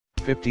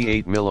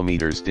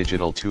58mm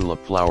digital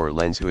tulip flower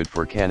lens hood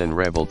for Canon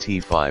Rebel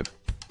T5,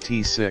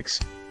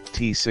 T6,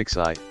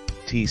 T6i,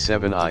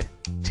 T7i,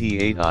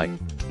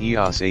 T8i,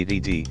 EOS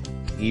 80D,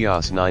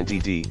 EOS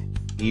 90D,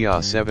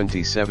 EOS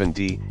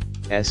 77D,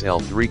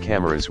 SL3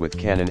 cameras with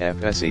Canon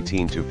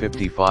fs18 to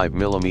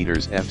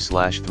 55mm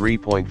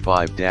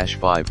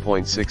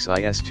f/3.5-5.6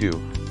 IS2,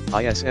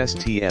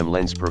 ISSTM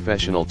lens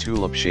professional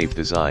tulip shape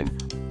design,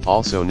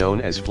 also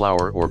known as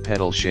flower or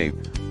petal shape,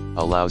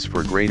 allows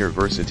for greater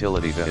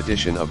versatility. The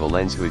addition of a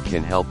lens hood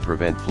can help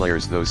prevent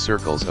flares, those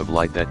circles of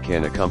light that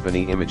can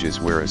accompany images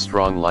where a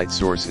strong light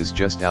source is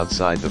just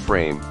outside the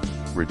frame,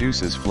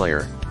 reduces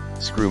flare.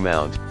 Screw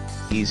mount,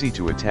 easy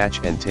to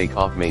attach and take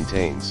off,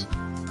 maintains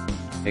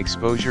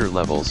exposure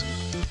levels,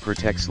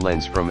 protects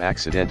lens from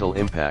accidental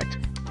impact,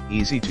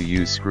 easy to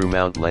use. Screw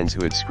mount lens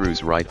hood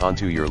screws right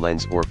onto your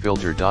lens or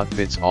filter.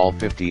 Fits all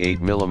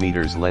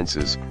 58mm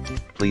lenses.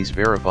 Please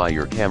verify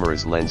your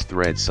camera's lens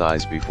thread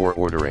size before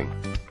ordering.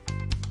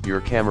 Your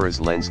camera's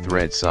lens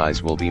thread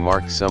size will be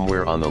marked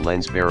somewhere on the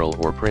lens barrel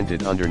or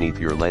printed underneath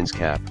your lens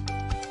cap.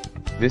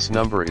 This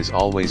number is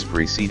always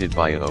preceded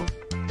by a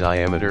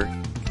diameter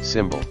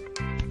symbol.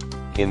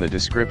 In the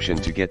description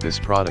to get this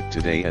product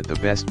today at the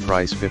best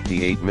price: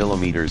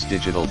 58mm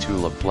digital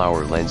tulip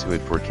flower lens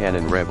hood for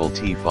Canon Rebel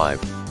T5,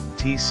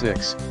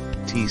 T6,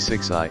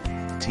 T6i,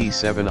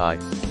 T7i,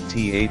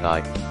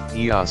 T8i,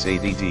 EOS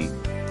 80D,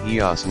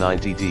 EOS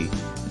 90D,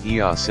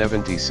 EOS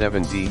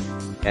 77D,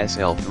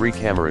 SL3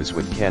 cameras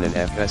with Canon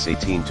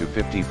fs18 to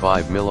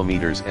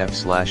 55mm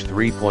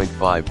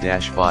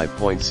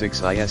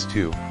f/3.5-5.6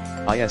 IS2,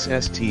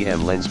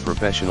 ISSTM lens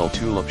professional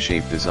tulip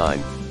shape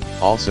design,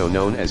 also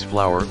known as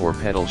flower or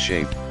petal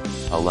shape,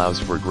 allows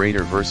for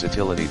greater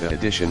versatility. The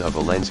addition of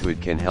a lens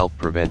hood can help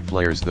prevent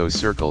flares, those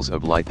circles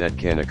of light that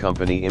can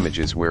accompany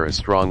images where a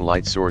strong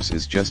light source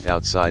is just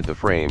outside the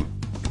frame,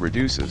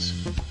 reduces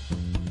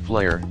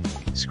flare.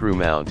 Screw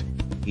mount,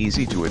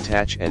 easy to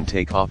attach and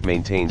take off,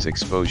 maintains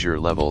exposure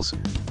levels,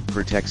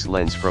 protects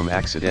lens from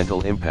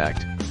accidental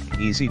impact,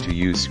 easy to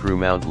use. Screw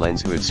mount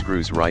lens hood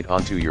screws right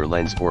onto your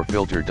lens or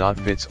filter.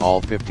 Fits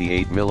all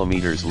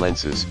 58mm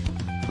lenses.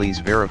 Please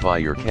verify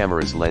your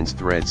camera's lens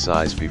thread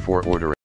size before ordering.